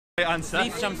answer.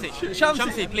 Please, Shamsi.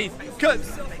 Shamsi, please. Good.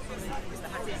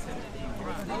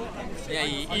 Yeah,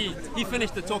 he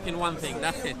finished the talk in one thing.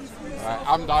 That's it. Right,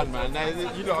 I'm done, man.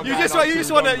 You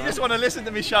just want to listen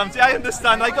to me, Shamsi. I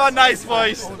understand. I got a nice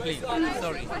voice. Please,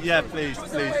 sorry. Yeah, please.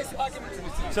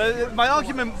 So my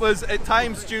argument was, at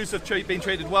times Jews have been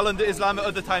treated well under Islam, at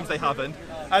other times they haven't.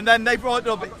 And then they brought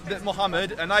up that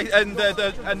Muhammad and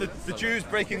the Jews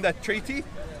breaking their treaty,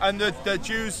 and the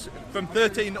Jews from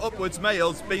 13 upwards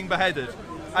males being beheaded.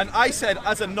 And I said,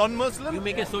 as a non-Muslim, you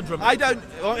make it so dramatic.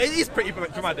 Well, it is pretty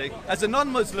dramatic. As a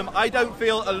non-Muslim, I don't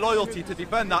feel a loyalty to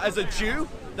defend that. As a Jew,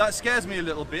 that scares me a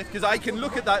little bit, because I can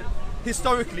look at that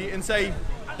historically and say,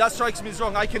 that strikes me as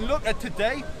wrong. I can look at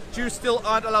today, Jews still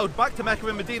aren't allowed back to Mecca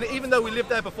and Medina, even though we lived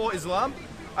there before Islam.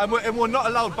 And we're not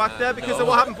allowed back there because of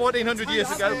what happened 1400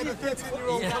 years ago.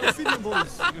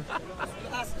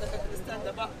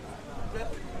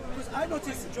 Because I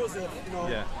noticed Joseph,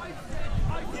 Yeah.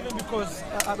 Even because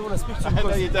I don't want to speak to you,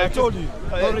 because I told you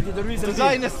already the reason. The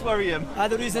Zionists worry him.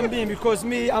 The reason being because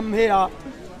I'm here,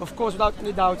 of course, without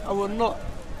any doubt. I will not.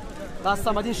 Last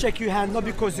time I didn't shake your hand, not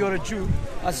because you're a Jew.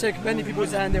 I shook many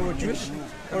people's hand, they were Jewish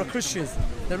or Christians.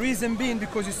 The reason being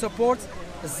because you support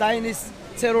a Zionist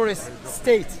terrorist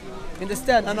state.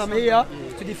 Understand? And I'm here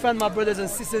to defend my brothers and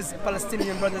sisters,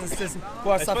 Palestinian brothers and sisters who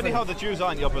are suffering. It's funny how the Jews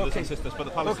aren't your brothers and sisters, but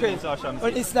the Palestinians are, Shamsi.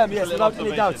 In Islam, yes, without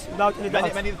any doubt. Without any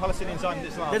doubt. Many of the Palestinians aren't in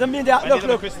Islam. They don't mean they are.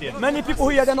 Look, many people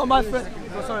here, they're not my friends.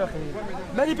 Oh, sorry.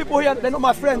 Many people here, they're not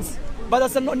my friends, but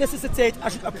that does not necessitate I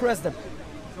should oppress them.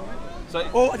 So,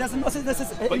 it doesn't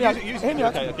necessitate.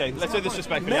 Okay, let's say this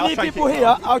respectfully. Many people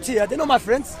here, out here, they're not my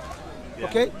friends. Yeah.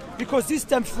 Okay? Because this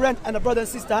term friend and a brother and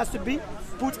sister has to be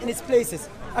put in its places.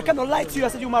 I cannot lie to you, I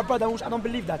said you're my brother, which I don't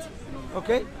believe that.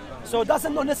 Okay? So it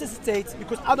doesn't necessitate,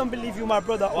 because I don't believe you're my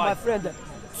brother or my friend, to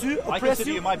oppress you. I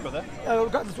consider you my brother.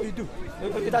 That's what you do.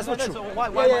 That's not true. So why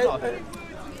am I not?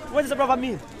 What does a brother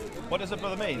mean? What does a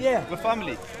brother mean? Yeah. We're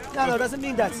family. No, it doesn't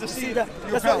mean that. We're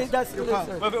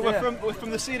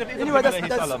from the seed of Ibrahim. Anyway,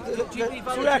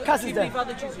 so we are cousins then.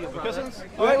 Cousins?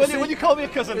 When you call me a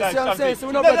cousin then,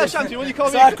 Shamsi. No, Shamsi, when you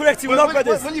call me I correct you, we're not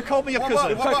brothers. When you call me a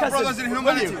cousin. What about brothers in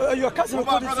humanity? You're a cousin. What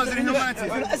about brothers in humanity?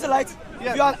 If you're an Israelite,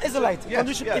 you are an Israelite.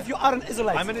 If you are an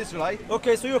Israelite. I'm an Israelite.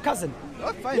 Okay, so you're a cousin.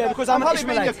 Fine. Yeah, because I'm an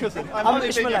Ishmaelite.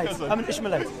 I'm an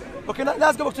Ishmaelite. Okay,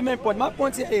 let's go back to the main point. My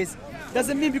point here is,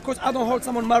 doesn't mean because I don't hold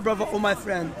someone my brother or my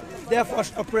friend, therefore I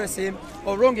should oppress him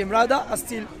or wrong him. Rather, I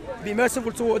still be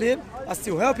merciful toward him, I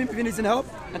still help him if he needs help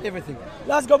and everything.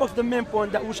 Let's go back to the main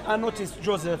point that which I noticed,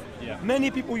 Joseph. Yeah. Many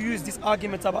people use this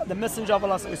argument about the Messenger of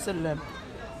Allah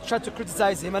try to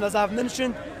criticize him, and as I have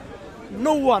mentioned,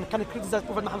 no one can criticize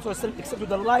Prophet Muhammad except with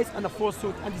the lies and the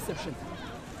falsehood and deception.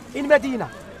 In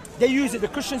Medina, they use it, the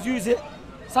Christians use it,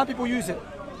 some people use it.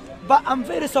 But I'm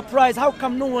very surprised how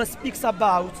come no one speaks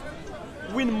about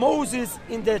when Moses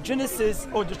in the Genesis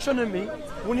or Deuteronomy,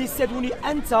 when he said when you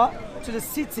enter to the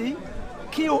city,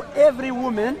 kill every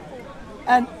woman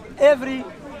and every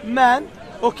man,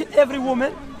 or kill every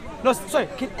woman,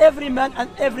 kill every man and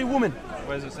every woman.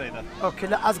 Where does it say that? Okay,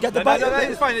 let's get the Bible. No,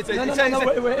 it's fine.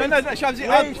 Shamsi,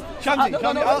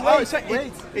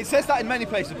 it says that in many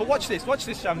places, but watch this,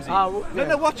 Shamsi.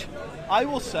 Watch. I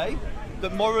will say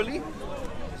that morally,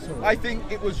 I think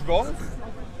it was wrong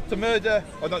to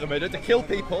to kill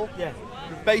people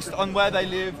based on where they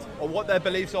lived or what their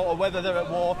beliefs are or whether they're at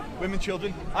war, women,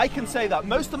 children. I can say that.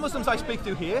 Most of the Muslims I speak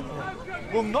to here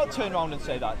will not turn around and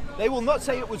say that. They will not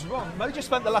say it was wrong. Mo just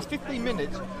spent the last 15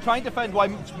 minutes trying to defend why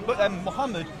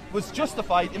Muhammad was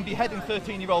justified in beheading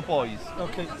 13-year-old boys.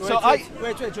 Okay,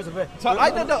 wait, Joseph, wait. So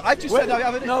I don't know, I just said I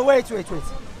haven't... No, wait.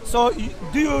 So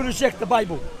do you reject the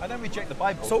Bible? I don't reject the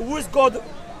Bible. So who is God?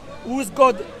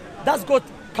 Does God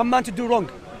command to do wrong?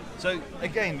 So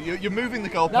again, you're moving the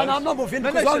goalpost. No, I'm not moving.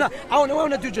 I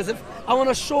want to do, Joseph. I want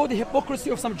to show the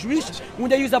hypocrisy of some Jewish when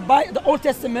they use the Old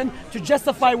Testament to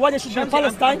justify why they should be in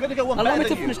Palestine. I'm going to go one better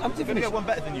than you. I'm going to go one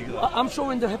better than you. I'm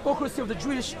showing the hypocrisy of the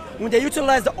Jewish when they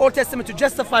utilize the Old Testament to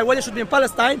justify why they should be in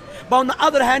Palestine, but on the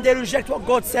other hand, they reject what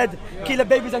God said: kill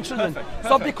babies and children. Perfect.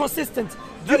 So be consistent.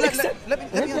 Do you accept? Let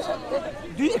me answer.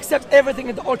 Do you accept everything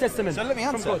in the Old Testament? So let me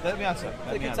answer.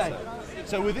 Take your time.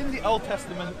 So within the Old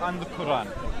Testament and the Quran,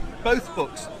 both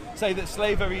books say that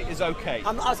slavery is okay.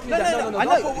 I'm not asking you that. No. I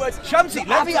know. Shamsi,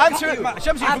 let me answer it.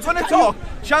 Shamsi, if we're going to talk.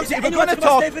 Shamsi, if we're going to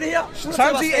talk.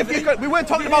 Shamsi, we weren't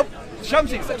talking about.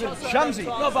 Shamsi,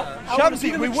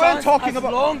 we weren't talking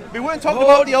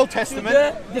about the Old Testament.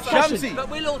 Shamsi,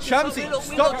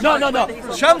 stop. No.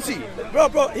 Shamsi,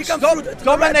 Bro, he comes stop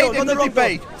dominating the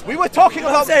debate. We were talking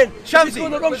about Shamsi.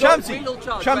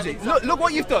 Look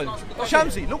what you've done.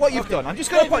 Shamsi, look what you've done. I'm just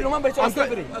going to point.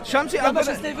 Shamsi,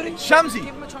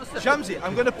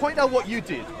 I'm going to point out what you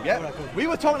did. Yeah, we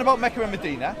were talking about Mecca and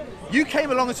Medina. You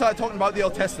came along and started talking about the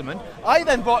Old Testament. I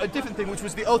then brought a different thing, which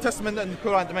was the Old Testament and the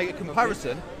Quran to make a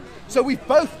comparison. So we've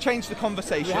both changed the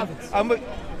conversation. And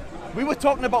we were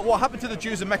talking about what happened to the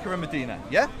Jews in Mecca and Medina.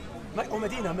 Yeah.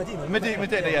 Medina,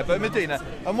 yeah, but Medina.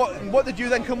 And what did you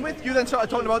then come with? You then started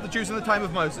talking about the Jews in the time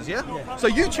of Moses, yeah? So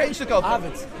you changed the goalpost. I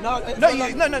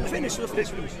haven't. No. Finish.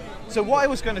 So what I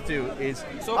was going to do is,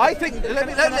 I think,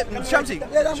 Shamsi.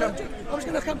 I'm just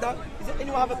going to come down. Is there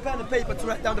anyone have a pen and paper to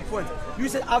write down the point? You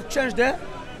said I've changed the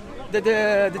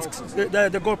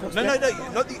goalpost.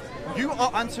 No. You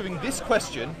are answering this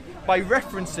question by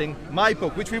referencing my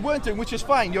book, which we weren't doing, which is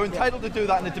fine. You're entitled to do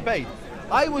that in a debate.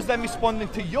 I was then responding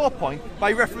to your point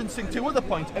by referencing two other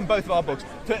points in both of our books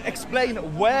to explain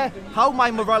how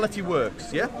my morality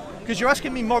works, yeah? Because you're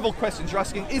asking me moral questions. You're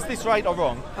asking, is this right or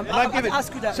wrong? I'm giving.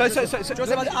 Ask you that. Shamsi,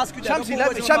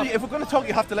 if we're going to talk,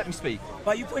 you have to let me speak.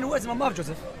 But you're putting words in my mouth,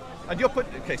 Joseph. And you're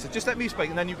putting. Okay, so just let me speak,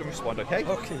 and then you can respond. Okay?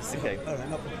 Okay. All right,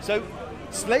 no problem. So,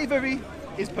 slavery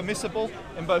is permissible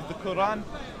in both the Quran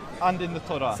and in the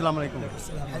Torah. Assalamu alaikum.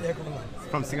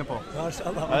 From Singapore.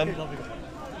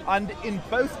 And in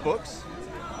both books,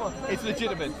 it's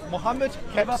legitimate. Muhammad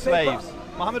kept slaves.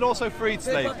 Muhammad also freed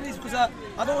slaves. Please, because I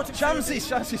don't want to. Shamsi,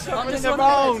 stop running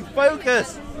around.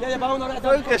 Focus.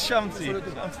 Focus, Shamsi.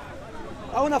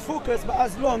 I want to focus, but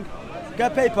as long,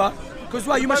 get paper. Because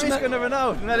why you must. It's going to run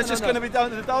out, and then it's just going to be down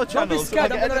to the Dow channel. Don't be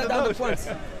scared. I'm going to write down the points.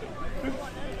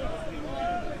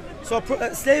 So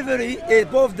slavery,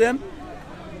 both them.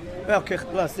 Okay,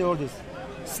 let's see all this.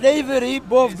 Slavery,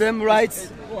 both them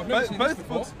rights.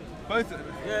 Both.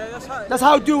 That's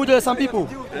how do with some people.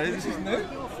 This is new.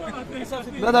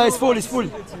 No, it's full.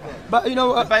 But you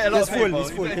know, it's full.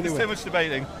 Anyway. There's too much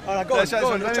debating. All right, go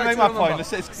on. Let me make my point.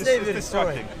 It's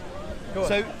distracting.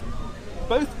 So,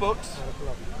 both books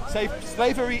say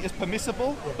slavery is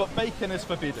permissible, but bacon is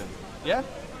forbidden. Yeah?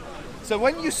 So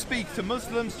when you speak to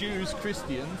Muslims, Jews,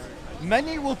 Christians,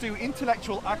 many will do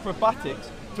intellectual acrobatics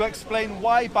to explain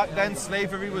why back then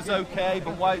slavery was okay,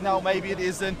 but why now maybe it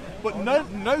isn't. But no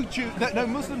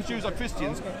Muslims, Jews or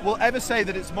Christians will ever say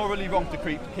that it's morally wrong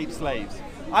to keep slaves.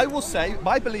 I will say,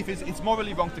 my belief is it's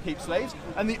morally wrong to keep slaves,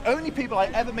 and the only people I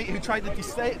ever meet who try to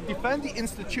defend the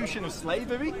institution of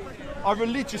slavery are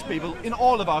religious people in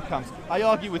all of our camps. I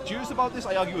argue with Jews about this,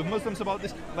 I argue with Muslims about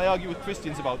this, and I argue with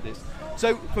Christians about this.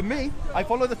 So for me, I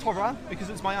follow the Torah because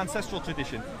it's my ancestral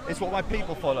tradition. It's what my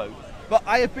people follow. But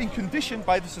I have been conditioned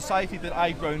by the society that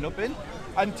I've grown up in,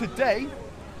 and today,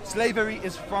 slavery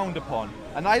is frowned upon.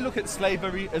 And I look at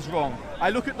slavery as wrong. I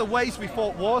look at the ways we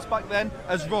fought wars back then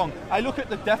as wrong. I look at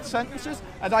the death sentences,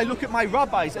 and I look at my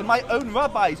rabbis, and my own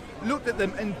rabbis looked at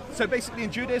them. And so basically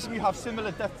in Judaism, you have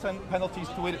similar death penalties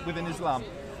to it within Islam.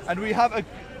 And we have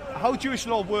how Jewish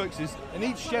law works is, in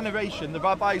each generation, the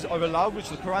rabbis are allowed, which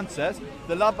the Quran says,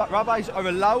 the rabbis are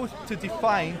allowed to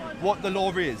define what the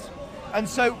law is. And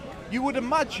so you would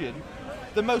imagine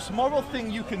the most moral thing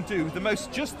you can do, the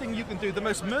most just thing you can do, the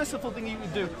most merciful thing you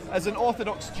can do as an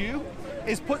Orthodox Jew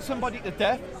is put somebody to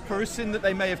death for a sin that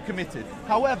they may have committed.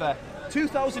 However,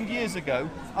 2,000 years ago,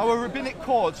 our rabbinic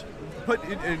courts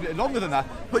longer than that,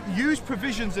 but used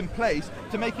provisions in place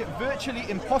to make it virtually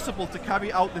impossible to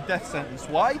carry out the death sentence.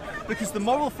 Why? Because the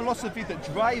moral philosophy that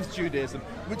drives Judaism,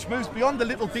 which moves beyond the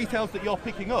little details that you're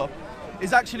picking up,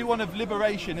 is actually one of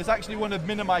liberation, is actually one of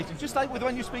minimizing. Just like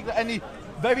when you speak to any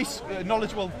very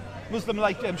knowledgeable Muslim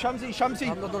like Shamsi.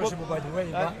 I'm not knowledgeable, by the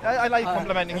way. I like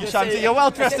complimenting you, Shamsi. You're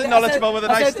well dressed and knowledgeable with a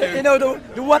nice tune. You know,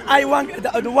 the one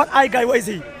eye guy, what is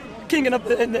he? King in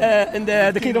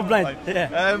the Kingdom of Blind.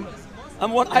 Yeah.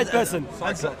 I'm one-eyed person.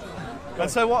 And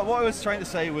so what I was trying to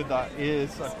say with that is,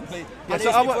 and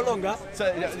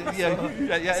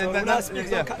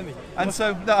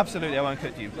so no, absolutely, I won't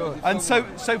cut you. And so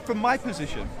from my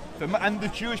position, and the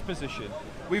Jewish position,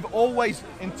 we've always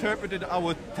interpreted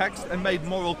our text and made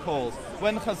moral calls.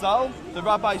 When Chazal, the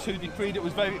rabbis who decreed it,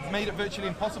 made it virtually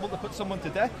impossible to put someone to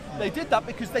death, they did that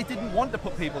because they didn't want to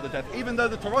put people to death, even though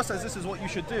the Torah says this is what you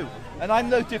should do. And I'm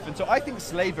no different. So I think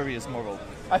slavery is moral.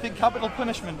 I think capital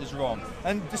punishment is wrong.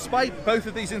 And despite both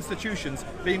of these institutions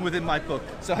being within my book.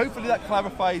 So hopefully that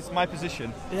clarifies my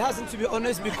position. It hasn't, to be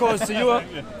honest, because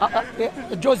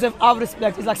Joseph, I have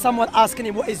respect. It's like someone asking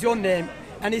him, what is your name?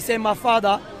 And he said, my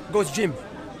father goes Jim.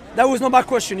 That was not my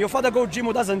question. Your father go gym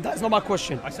or doesn't? That's not my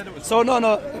question. I said it was. So no.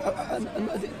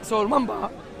 So remember,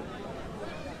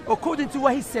 according to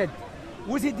what he said,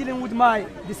 was he dealing with my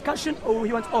discussion or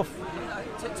he went off?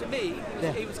 To me,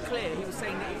 he was clear. He was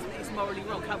saying that it's morally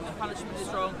wrong. Capital punishment is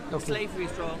wrong. Okay. Slavery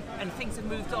is wrong, and things have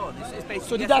moved on. It's basically.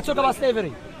 So did I talk about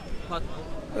slavery? Pardon?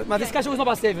 My discussion was not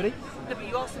about slavery. No, but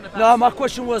you asked him about. No, my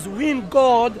question was when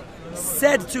God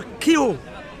said to kill,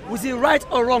 was he right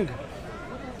or wrong?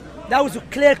 That was a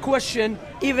clear question.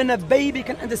 Even a baby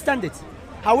can understand it.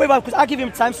 However, because I give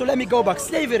him time, so let me go back.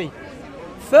 Slavery.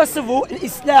 First of all, in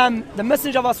Islam, the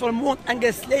Messenger of Allah won't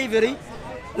against slavery.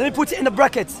 Let me put it in the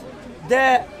bracket.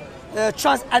 The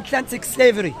transatlantic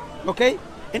slavery. Okay?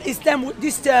 In Islam,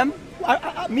 this term,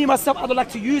 me myself, I don't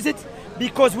like to use it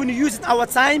because when you use it in our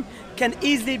time, can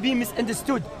easily be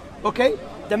misunderstood. Okay?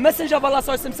 The Messenger of Allah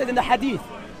said in the Hadith,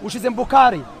 which is in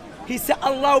Bukhari, he said,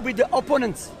 Allah will be the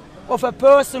opponent of a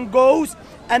person goes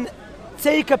and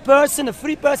take a person, a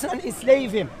free person, and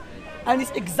enslave him. And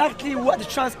it's exactly what the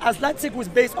transatlantic was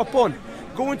based upon.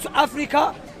 Going to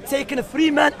Africa, taking a free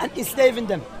man and enslaving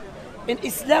them. In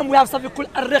Islam, we have something called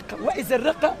al-riq. What is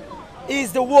al-riq?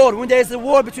 Is the war. When there is a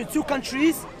war between two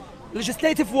countries,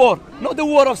 legislative war. Not the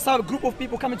war of some group of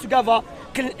people coming together,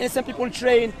 killing innocent people on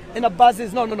train, in the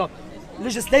buses. No.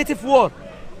 Legislative war.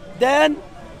 Then,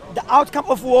 the outcome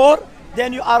of war,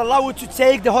 then you are allowed to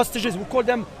take the hostages. We call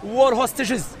them war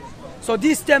hostages. So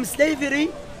this term slavery,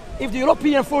 if the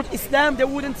European followed Islam, they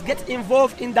wouldn't get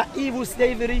involved in the evil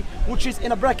slavery, which is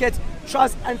in a bracket,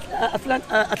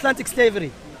 transatlantic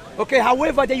slavery. Okay,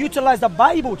 however, they utilize the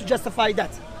Bible to justify that.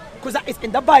 Because that is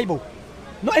in the Bible,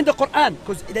 not in the Quran,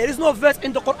 because there is no verse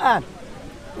in the Quran.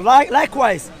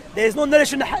 Likewise, there is no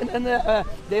narration, there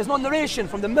is no narration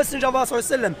from the Messenger of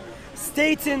Allah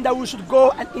stating that we should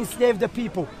go and enslave the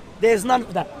people. There is none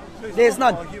of that. There is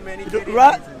none.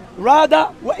 Rather,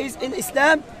 what is in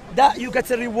Islam, that you get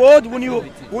a reward when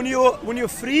you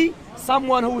free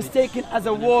someone who is taken as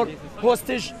a war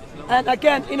hostage. And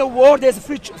again, in a war, there's a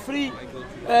free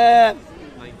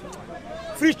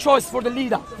choice for the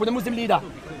leader, for the Muslim leader.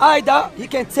 Either he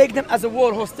can take them as a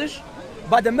war hostage,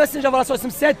 but the Messenger of Allah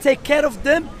said, take care of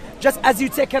them just as you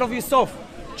take care of yourself.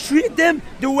 Treat them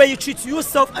the way you treat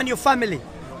yourself and your family.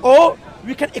 Or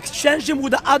we can exchange him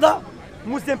with the other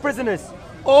Muslim prisoners.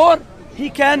 Or he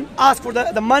can ask for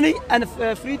the money and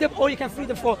free them, or he can free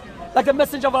them for, like the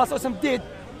Messenger of Allah did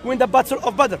when the Battle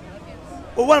of Badr.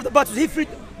 Or one of the battles, he freed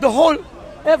the whole,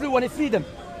 everyone, he freed them.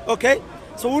 Okay?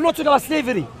 So we're not talking about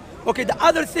slavery. Okay, the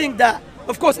other thing that,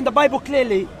 of course, in the Bible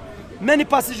clearly, many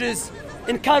passages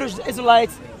encourage the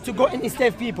Israelites to go and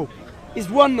enslave people. It's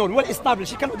well known, well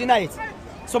established, you cannot deny it.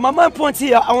 So my main point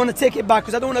here, I want to take it back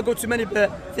because I don't want to go too many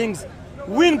things.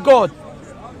 When God,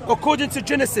 according to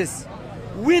Genesis,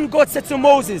 when God said to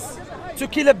Moses to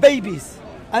kill babies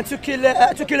and to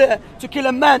kill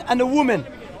a man and a woman,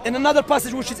 in another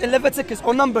passage which is in Leviticus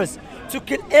or Numbers, to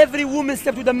kill every woman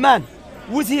slept with a man,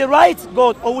 was he right,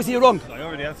 God, or was he wrong? I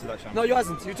already answered that, Sham. No, you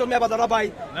hasn't. You told me about the rabbi.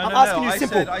 No, I'm asking you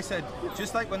simple. I said,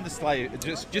 just like when the slave,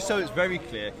 just so it's very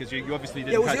clear, because you obviously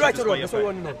didn't. Yeah, was he right or wrong? That's what I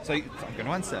want to know. So I'm going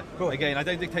to answer. Again, I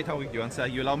don't dictate how you answer.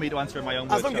 You allow me to answer in my own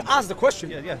words. As long as you ask the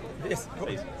question. Yeah. Yes.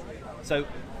 Please. So,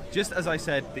 just as I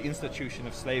said, the institution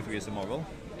of slavery is immoral.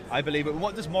 I believe it.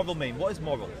 What does moral mean? What is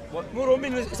moral? What moral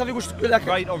means something which like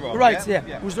right or wrong? Right,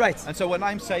 yeah. Who's right? And so when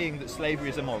I'm saying that slavery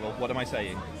is immoral, what am I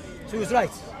saying? So who's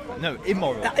right? No,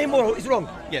 immoral. Immoral is wrong.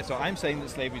 Yeah, so I'm saying that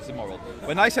slavery is immoral.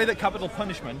 When I say that capital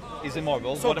punishment is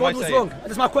immoral, so what God am I was saying? wrong.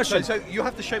 That's my question. So you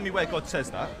have to show me where God says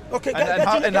that. Okay,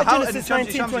 Genesis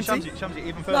 19:20. Shamsi,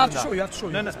 even further No, I than have to show you. I have to show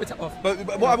you. No. Split it off.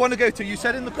 But what I want to go to, you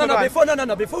said in the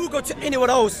Quran. Before we go to anywhere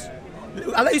else,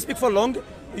 I'll let you speak for long.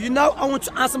 I want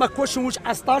to answer my question, which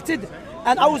I started,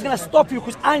 and I was going to stop you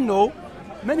because I know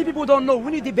many people don't know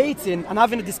when you're debating and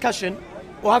having a discussion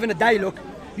or having a dialogue.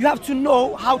 You have to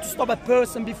know how to stop a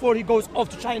person before he goes off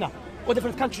to China or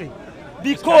different country.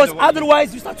 Because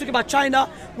otherwise you start talking about China.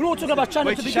 We're not talking about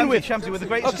China to begin with. Shamsi, with the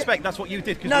greatest respect, that's what you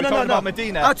did because we were talking about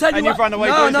Medina. I'll tell you and you've run away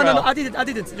from Israel. No, I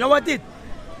didn't. You know what I did?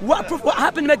 What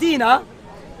happened in Medina?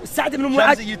 Sa'd ibn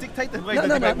Mu'adh. Shamsi, you dictate the way the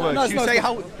debate works.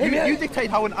 You dictate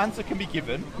how an answer can be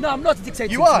given. No, I'm not dictating.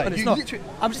 You are.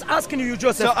 I'm just asking you,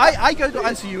 Joseph. So I go to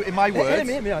answer you in my words,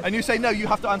 and you say no, you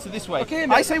have to answer this way. Okay,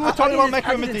 I say we're talking about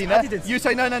Mecca and Medina. You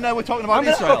say no, we're talking about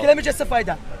Israel. Okay, let me justify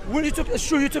that. When you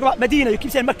talk about Medina, you keep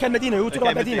saying Mecca and Medina. You talk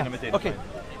about Medina. Okay.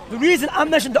 The reason I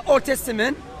mentioned the Old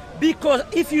Testament, because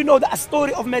if you know the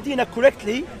story of Medina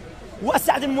correctly, what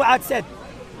Sa'd ibn Mu'adh said.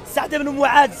 Sa'd ibn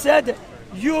Mu'adh said,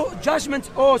 your judgment,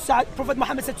 oh Sa'd, Prophet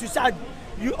Muhammad said to Sa'd,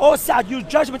 your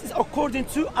judgment is according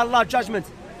to Allah's judgment.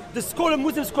 The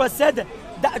Muslim scholar said,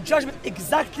 that judgment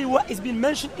exactly what is being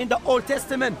mentioned in the Old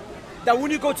Testament. That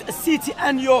when you go to a city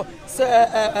and you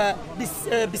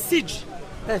besiege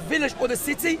the village or the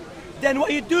city, then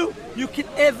what you do, you kill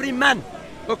every man,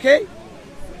 okay?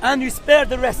 And you spare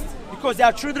the rest because they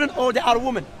are children or they are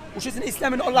women, which is in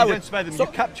Islam and Allah. You don't spare them, you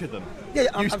capture them.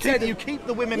 Yeah, you keep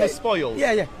the women as spoils.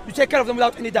 Yeah, yeah. You take care of them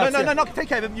without any doubt. No, not take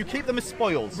care of them. You keep them as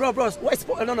spoils. Bro, what is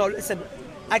spoils? No, listen.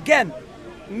 Again,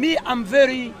 I'm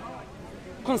very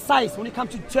concise when it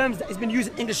comes to terms that has been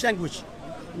used in English language.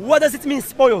 What does it mean,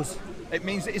 spoils? It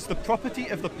means it's the property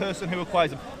of the person who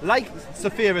acquires them. Like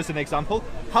Sophia as an example.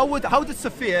 How did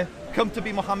Sophia come to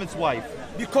be Muhammad's wife?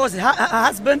 Because her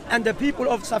husband and the people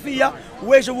of Safiya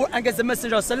waged a war against the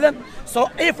Messenger of Allah. So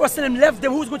if Rasulullah left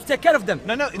them, who's going to take care of them?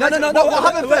 No. What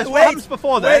happened first? What happens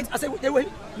before then? I said,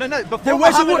 Before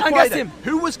Muhammad acquired them.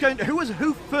 Who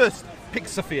first picked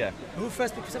Sophia? Who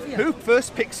first picked Sophia? Who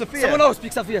first picked Sophia? Someone else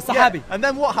picked Sophia, Sahabi. Yeah. And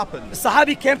then what happened? The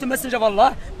Sahabi came to Messenger of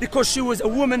Allah because she was a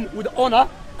woman with honor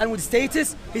and with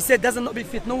status. He said, does not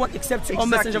befit no one except your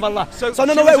Messenger of Allah. So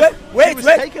wait.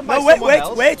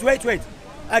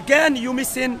 Again, you're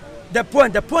missing the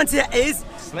point. The point here is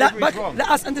that, but let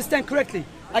us understand correctly.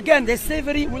 Again, the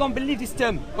slavery, we don't believe this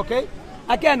term, okay?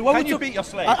 Again, when can you beat your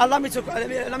slave? Allow me to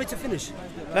finish.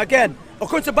 Again,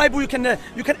 according to the Bible, you can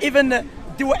even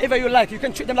do whatever you like. You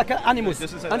can treat them like animals.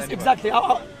 Exactly.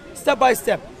 Step by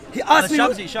step. He asked me.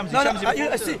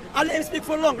 Shamsi, I'll let him speak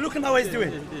for long. Look at how he's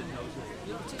doing.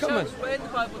 Come on. Where in the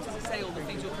Bible does it say all the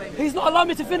things you're claiming? He's not allowing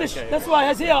me to finish. Okay. That's why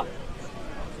he's here.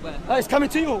 It's coming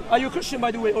to you. Are you a Christian, by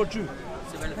the way, or Jew?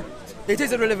 It's irrelevant. It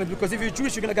is irrelevant because if you're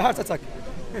Jewish, you're going to get a heart attack.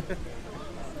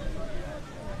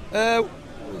 What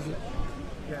is it?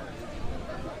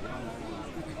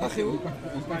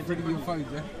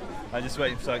 I'm just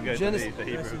waiting for something to go to the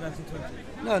Hebrew.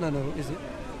 No. Is it?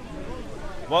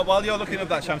 While you're looking up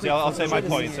that, Shamsi, I'll say my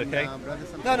points, okay?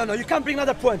 No. You can't bring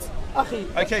another point.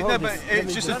 Okay, no, but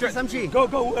it's just a... Go.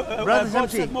 Brother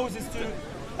Shamsi. Moses to...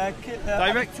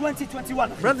 Direct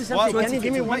 2021. Brother Shamsi, can you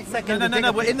give me 1 second?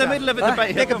 No, we're in the middle of a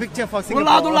debate. Take a picture for Singapore.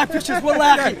 Wallah, I don't like pictures.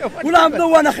 Wallah, I'm no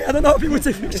one. I don't know how people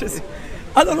take pictures.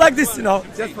 I don't like this,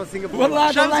 Just for Singapore.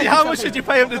 Wallah, Shamsi, how much did you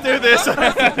pay him to do this?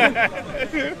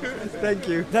 Thank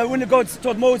you. That when God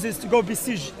told Moses to go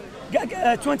besiege.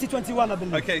 2021, I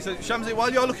believe. Okay, so Shamsi,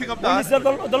 while you're looking up that... The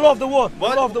law of the war. The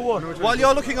law of the war. While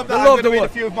you're looking up that, I'm going to read a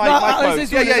few of my quotes.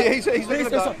 He's looking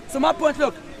up that. So my point,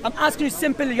 look, I'm asking you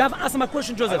simply, you haven't answered my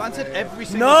question, Joseph. I've answered every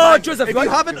single time. No, Joseph. If you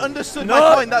haven't understood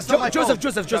my point, that's not my fault.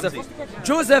 Joseph,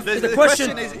 the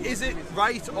question is it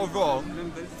right or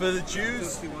wrong for the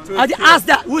Jews to... I asked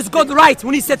that, was God right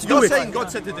when he said to do it? You're saying God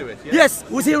said to do it, yeah? Yes,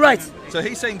 was he right? So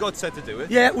he's saying God said to do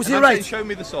it? Yeah, was he right? Show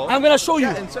me the source. I'm going to show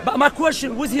you. But my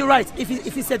question, was he right if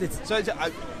he said it? So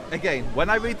again,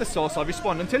 when I read the source, I'll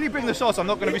respond. Until you bring the source, I'm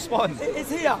not going to respond. It's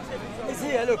here,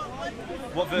 look.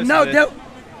 What verse is it?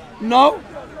 No,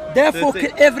 therefore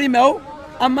kill every male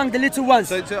among the little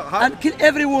ones and kill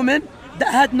every woman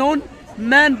that had known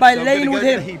man by laying with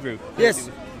him. Hebrew. Yes,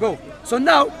 go. So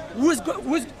now, who's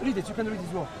read it? You can read it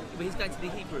as well. But he's going to the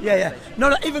Hebrew. Yeah.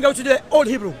 No, even go to the old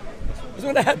Hebrew. It's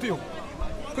going to help you.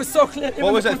 Because so clear.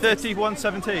 What was it?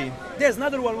 31:17. There's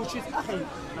another one which is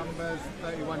Numbers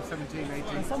 31:17,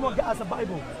 18. And someone get us a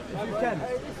Bible if you can.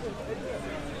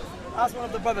 Ask one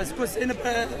of the brothers, because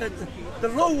the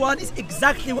law one is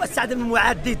exactly what Sa'd ibn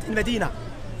Mu'adh did in Medina.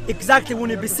 Exactly when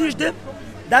he besieged them.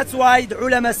 That's why the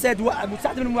ulama said what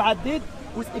Sa'd ibn Mu'adh did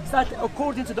was exactly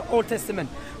according to the Old Testament.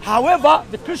 However,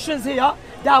 the Christians here,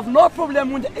 they have no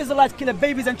problem when the Israelites kill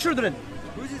babies and children.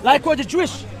 Like what the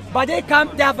Jewish. But they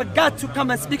have a God to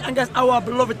come and speak against our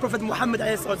beloved Prophet Muhammad.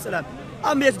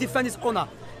 I'm here to defend his honor.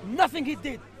 Nothing he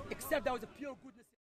did except that was a pure goodness.